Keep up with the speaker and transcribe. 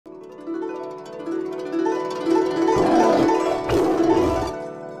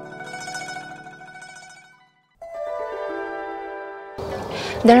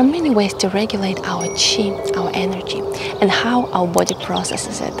There are many ways to regulate our qi, our energy, and how our body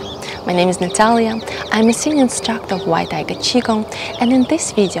processes it. My name is Natalia, I'm a senior instructor of White Tiger Qigong, and in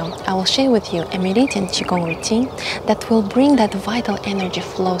this video I will share with you a meridian Qigong routine that will bring that vital energy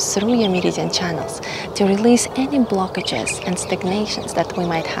flow through your meridian channels to release any blockages and stagnations that we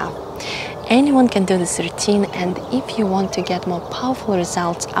might have. Anyone can do this routine, and if you want to get more powerful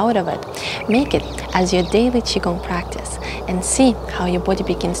results out of it, make it as your daily Qigong practice and see how your body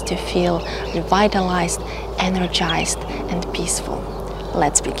begins to feel revitalized, energized, and peaceful.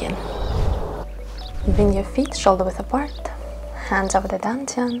 Let's begin. Bring your feet shoulder width apart, hands over the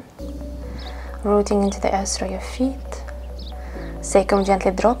dantian, rooting into the earth through your feet. Sacrum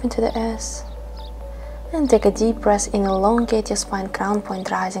gently drop into the earth. And take a deep breath in, elongate your spine, crown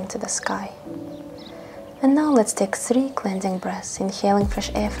point rising to the sky. And now let's take 3 cleansing breaths, inhaling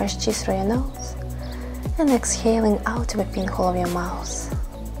fresh air, fresh chi through your nose, and exhaling out of the pinhole of your mouth.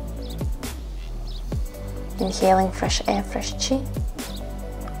 Inhaling fresh air, fresh chi,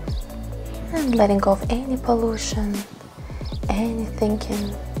 and letting go of any pollution, any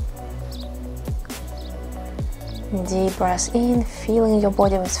thinking. Deep breath in, filling your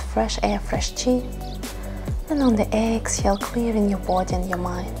body with fresh air, fresh chi. And on the exhale, clearing your body and your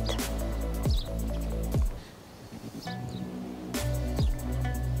mind.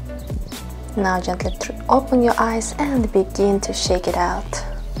 Now gently open your eyes and begin to shake it out,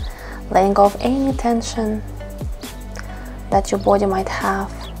 letting go of any tension that your body might have.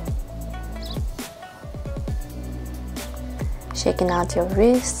 Shaking out your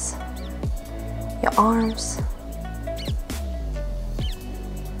wrists, your arms.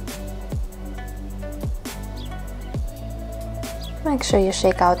 Make sure you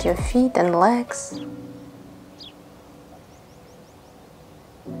shake out your feet and legs,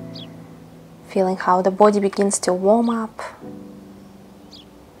 feeling how the body begins to warm up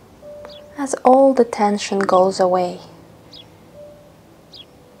as all the tension goes away.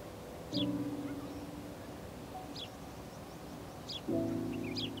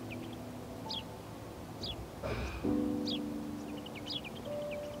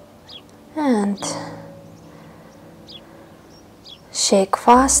 And shake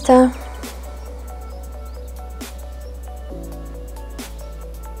faster.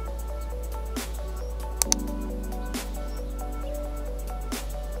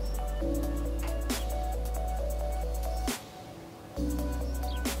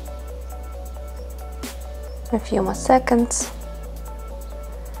 A few more seconds.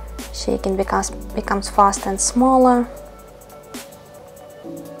 Shaking becomes faster and smaller.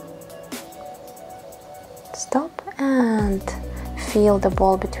 Stop and feel the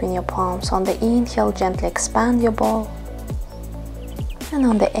ball between your palms. On the inhale, gently expand your ball, and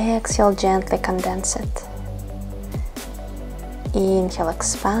on the exhale, gently condense it. Inhale,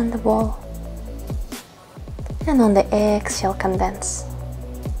 expand the ball, and on the exhale, condense.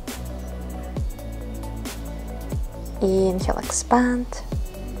 Inhale, expand,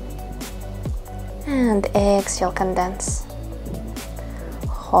 and exhale, condense.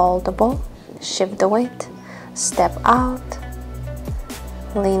 Hold the ball, shift the weight, step out,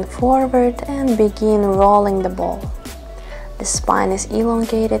 lean forward and begin rolling the ball. The spine is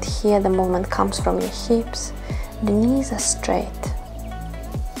elongated here, the movement comes from your hips, the knees are straight.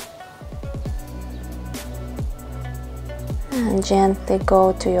 And gently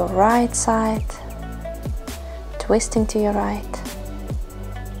go to your right side, twisting to your right.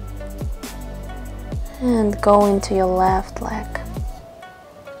 And go into your left leg,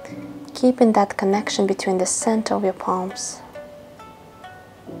 keeping that connection between the center of your palms.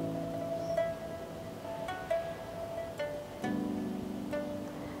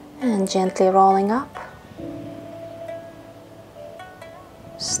 And gently rolling up,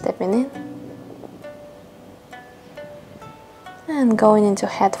 stepping in, and going into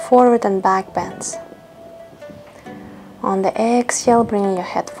head forward and back bends. On the exhale, bringing your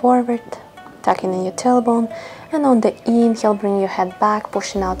head forward, tucking in your tailbone, and on the inhale, bring your head back,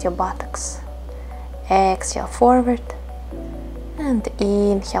 pushing out your buttocks. Exhale forward, and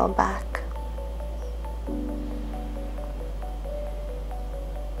inhale back.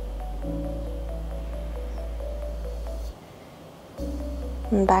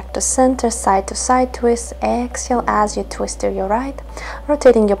 And back to center, side to side twist. Exhale as you twist to your right,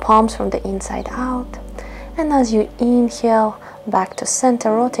 rotating your palms from the inside out. And as you inhale, back to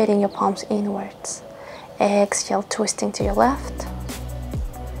center, rotating your palms inwards. Exhale, twisting to your left.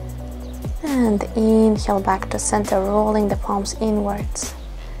 And inhale, back to center, rolling the palms inwards.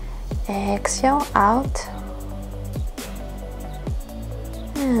 Exhale, out.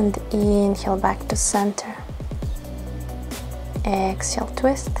 And inhale, back to center. Exhale,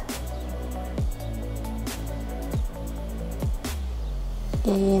 twist.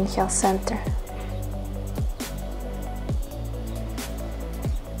 Inhale, center.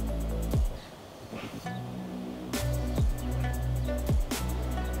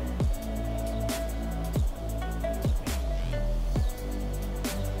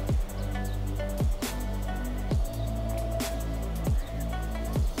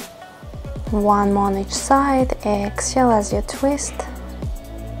 One more on each side. Exhale as you twist.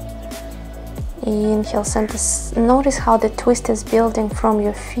 Inhale, center. Notice how the twist is building from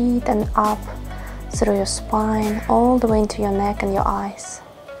your feet and up through your spine, all the way into your neck and your eyes.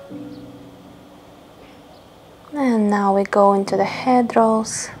 And now we go into the head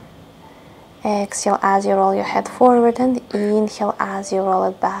rolls. Exhale as you roll your head forward, and inhale as you roll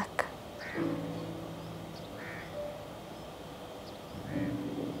it back.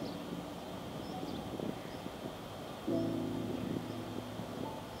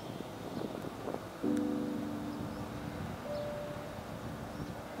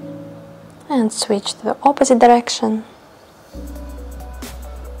 And switch to the opposite direction.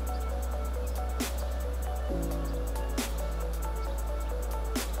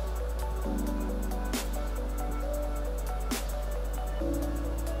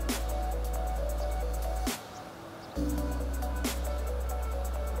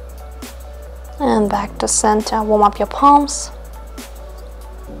 And back to center. Warm up your palms.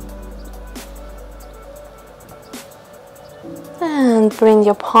 And bring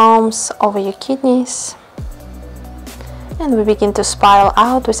your palms over your kidneys. And we begin to spiral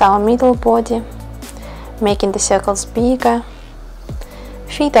out with our middle body, making the circles bigger.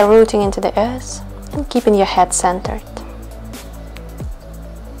 Feet are rooting into the earth and keeping your head centered.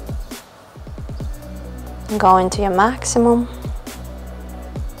 Go into your maximum.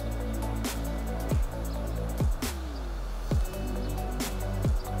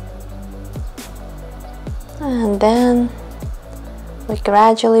 And then we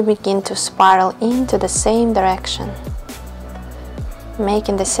gradually begin to spiral into the same direction,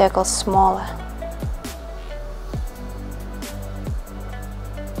 making the circles smaller.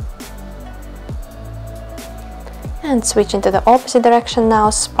 And switch into the opposite direction now,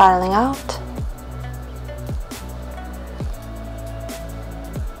 spiraling out.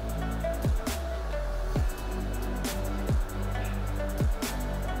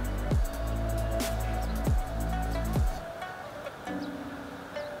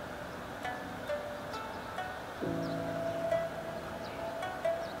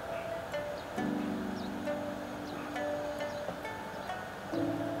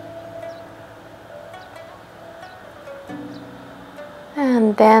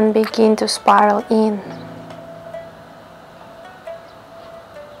 And then begin to spiral in.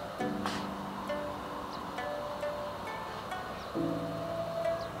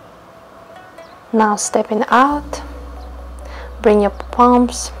 Now stepping out, bring your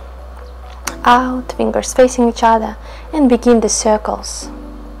palms out, fingers facing each other, and begin the circles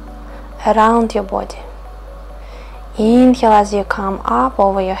around your body. Inhale as you come up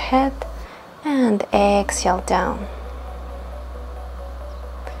over your head, and exhale down.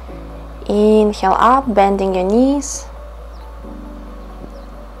 Inhale up, bending your knees,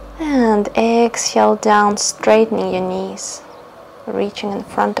 and exhale down, straightening your knees, reaching in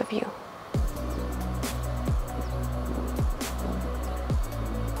front of you.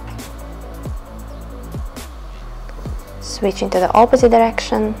 Switching to the opposite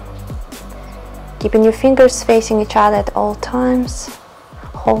direction, keeping your fingers facing each other at all times,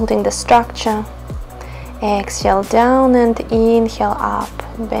 holding the structure. Exhale down and inhale up,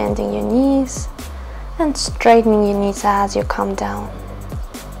 bending your knees and straightening your knees as you come down.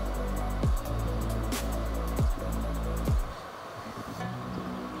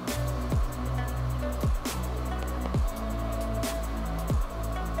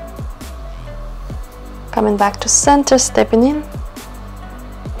 Coming back to center, stepping in.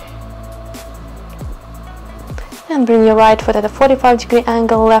 And bring your right foot at a 45-degree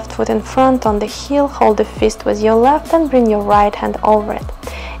angle, left foot in front on the heel, hold the fist with your left and bring your right hand over it.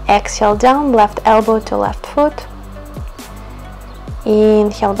 Exhale down, left elbow to left foot.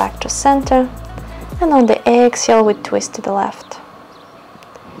 Inhale back to center, and on the exhale we twist to the left.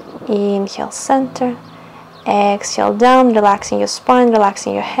 Inhale, center. Exhale down, relaxing your spine,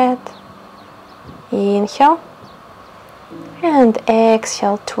 relaxing your head. Inhale, and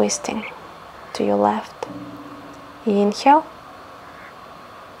exhale, twisting to your left. Inhale,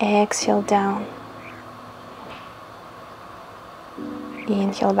 exhale down.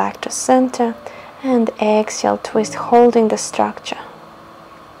 Inhale back to center, and exhale, twist, holding the structure.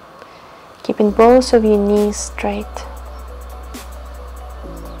 Keeping both of your knees straight.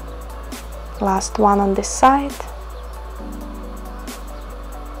 Last one on this side.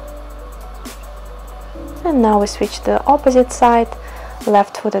 And now we switch to the opposite side.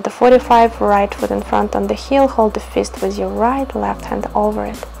 Left foot at the 45, right foot in front on the heel. Hold the fist with your right, left hand over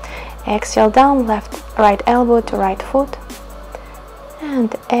it. Exhale down, right elbow to right foot.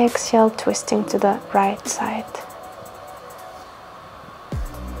 And exhale, twisting to the right side.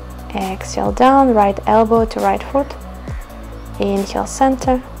 Exhale down, right elbow to right foot. Inhale,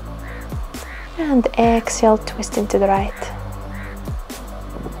 center. And exhale, twisting to the right.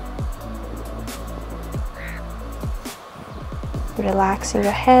 Relaxing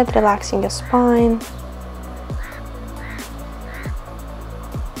your head, relaxing your spine.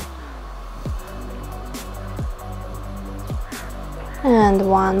 And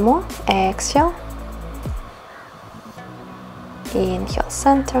one more. Exhale. Inhale,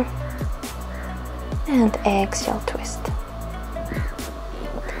 center. And exhale, twist.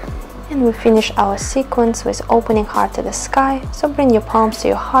 And we finish our sequence with opening heart to the sky. So bring your palms to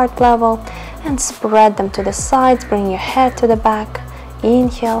your heart level and spread them to the sides. Bring your head to the back.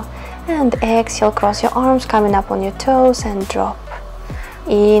 Inhale and exhale. Cross your arms, coming up on your toes and drop.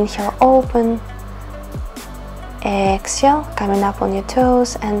 Inhale, open. Exhale, coming up on your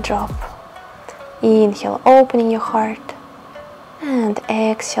toes and drop. Inhale, opening your heart. And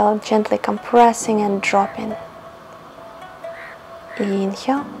exhale, gently compressing and dropping.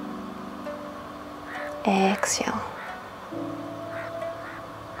 Inhale. Exhale.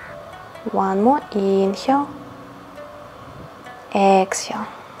 One more. Inhale. Exhale.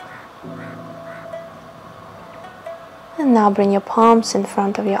 And now bring your palms in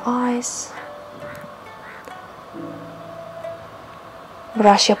front of your eyes.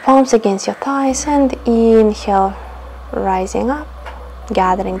 Brush your palms against your thighs and inhale, rising up,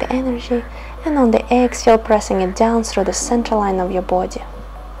 gathering the energy, and on the exhale, pressing it down through the center line of your body.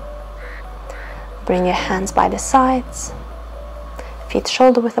 Bring your hands by the sides, feet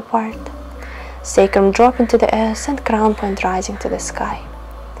shoulder width apart, sacrum drop into the earth and crown point rising to the sky.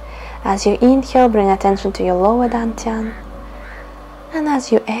 As you inhale, bring attention to your lower dantian, and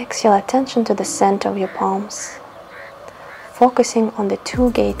as you exhale, attention to the center of your palms, focusing on the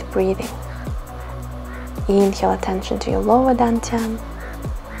two-gate breathing. Inhale, attention to your lower dantian,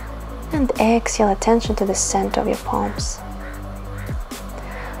 and exhale, attention to the center of your palms.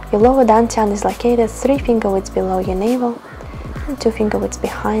 Your lower dantian is located 3 finger widths below your navel and 2 finger widths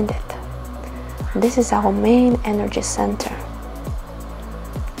behind it. This is our main energy center,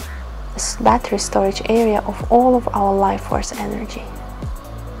 this battery storage area of all of our life force energy.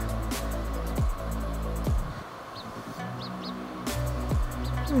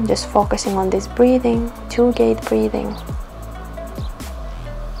 Just focusing on this breathing, two-gate breathing.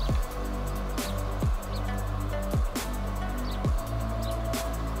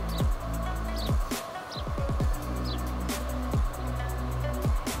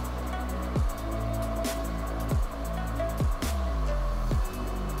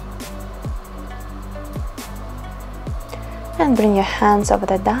 And bring your hands over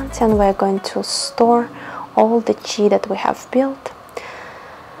the dantian. We're going to store all the chi that we have built.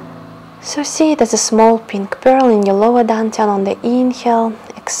 So see it as a small pink pearl in your lower dantian on the inhale,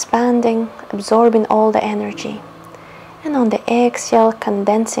 expanding, absorbing all the energy. And on the exhale,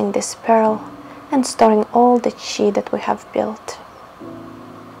 condensing this pearl and storing all the chi that we have built.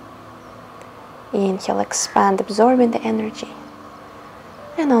 Inhale, expand, absorbing the energy.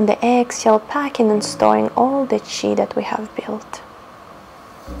 And on the exhale, packing and storing all the chi that we have built.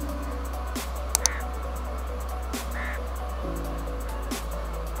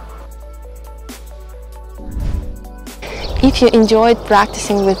 If you enjoyed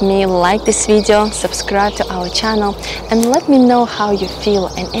practicing with me, like this video, subscribe to our channel, and let me know how you feel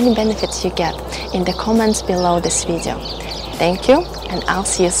and any benefits you get in the comments below this video. Thank you, and I'll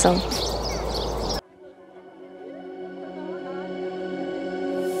see you soon.